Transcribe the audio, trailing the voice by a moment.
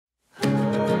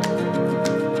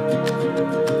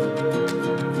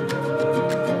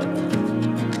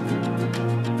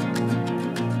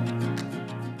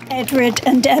Edward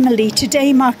and Emily,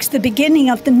 today marks the beginning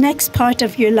of the next part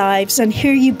of your lives, and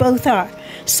here you both are,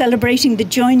 celebrating the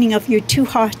joining of your two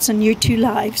hearts and your two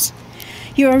lives.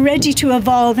 You are ready to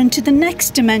evolve into the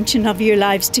next dimension of your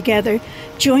lives together,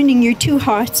 joining your two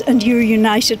hearts and your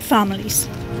united families.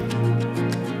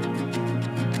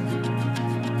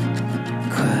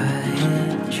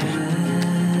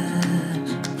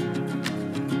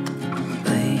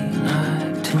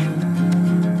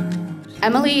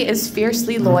 Emily is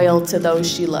fiercely loyal to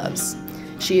those she loves.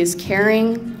 She is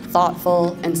caring,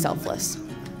 thoughtful, and selfless.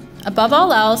 Above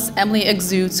all else, Emily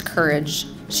exudes courage.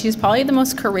 She's probably the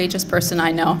most courageous person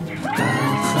I know.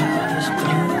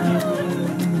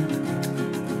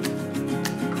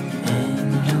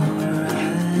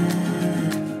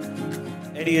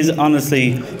 Eddie is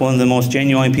honestly one of the most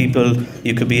genuine people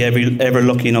you could be ever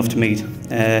lucky enough to meet.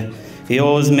 He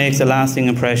always makes a lasting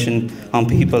impression on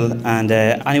people, and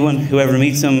anyone who ever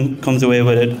meets him comes away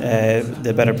with it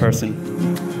the better person.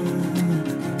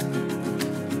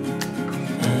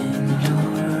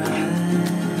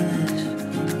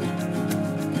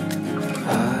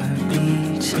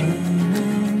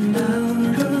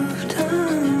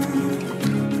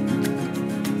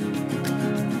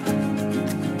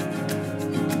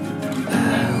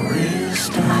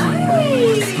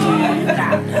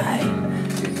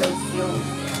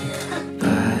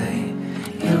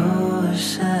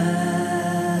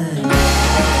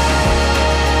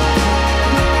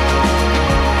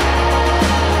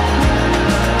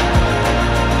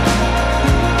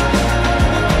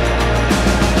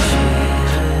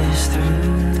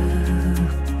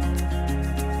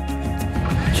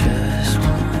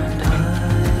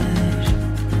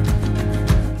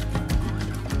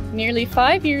 Nearly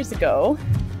 5 years ago,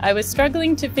 I was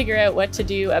struggling to figure out what to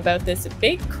do about this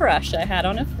big crush I had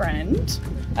on a friend.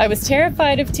 I was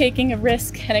terrified of taking a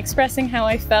risk and expressing how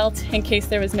I felt in case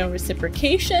there was no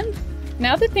reciprocation.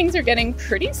 Now that things are getting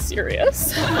pretty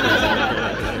serious,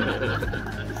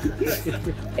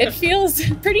 it feels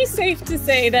pretty safe to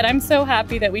say that I'm so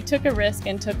happy that we took a risk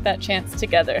and took that chance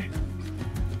together.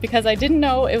 Because I didn't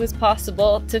know it was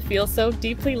possible to feel so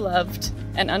deeply loved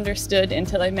and understood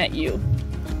until I met you.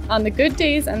 On the good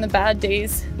days and the bad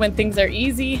days, when things are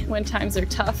easy, when times are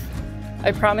tough,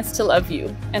 I promise to love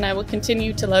you, and I will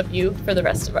continue to love you for the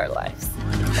rest of our lives.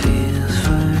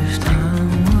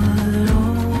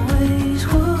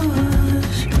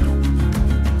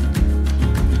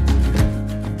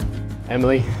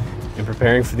 Emily, in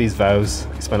preparing for these vows,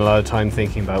 I spent a lot of time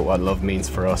thinking about what love means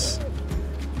for us.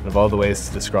 And of all the ways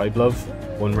to describe love,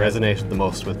 one resonated the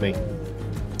most with me.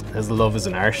 As love is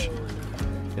an art.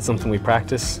 It's something we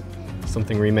practice,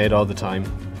 something remade all the time,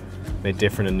 made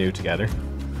different and new together.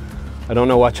 I don't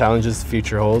know what challenges the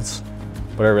future holds,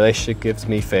 but our relationship gives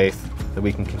me faith that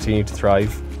we can continue to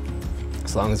thrive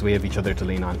as long as we have each other to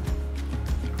lean on.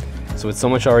 So with so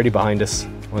much already behind us,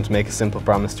 I want to make a simple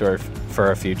promise for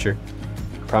our future.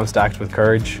 A promise to act with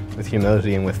courage, with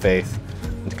humility and with faith,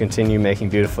 and to continue making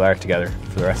beautiful art together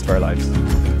for the rest of our lives.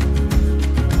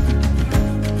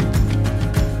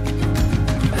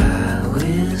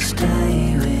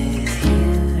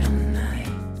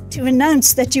 To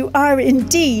announce that you are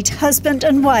indeed husband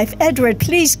and wife. Edward,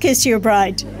 please kiss your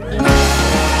bride.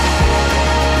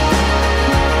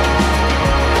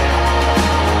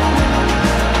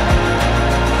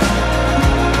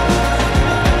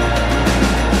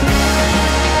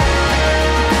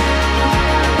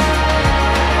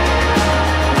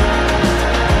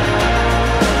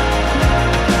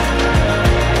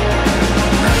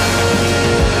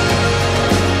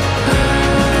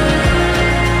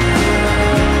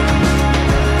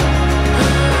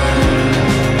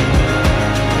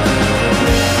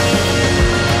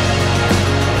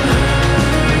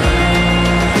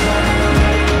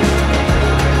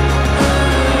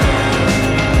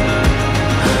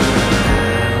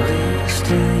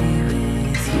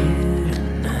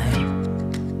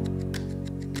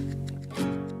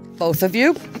 Both of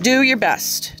you, do your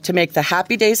best to make the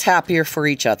happy days happier for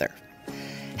each other.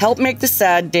 Help make the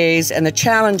sad days and the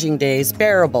challenging days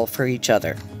bearable for each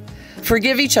other.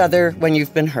 Forgive each other when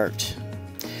you've been hurt.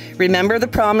 Remember the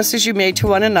promises you made to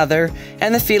one another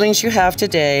and the feelings you have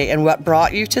today and what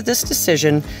brought you to this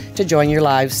decision to join your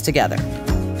lives together.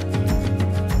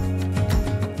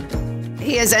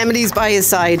 He has Emily's by his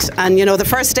side, and you know, the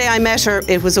first day I met her,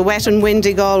 it was a wet and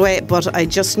windy Galway, but I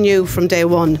just knew from day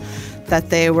one that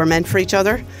they were meant for each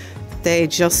other. They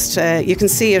just, you can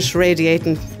see it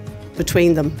radiating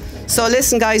between them. So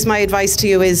listen guys, my advice to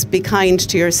you is be kind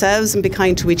to yourselves and be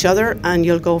kind to each other and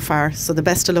you'll go far. So the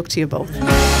best of luck to you both.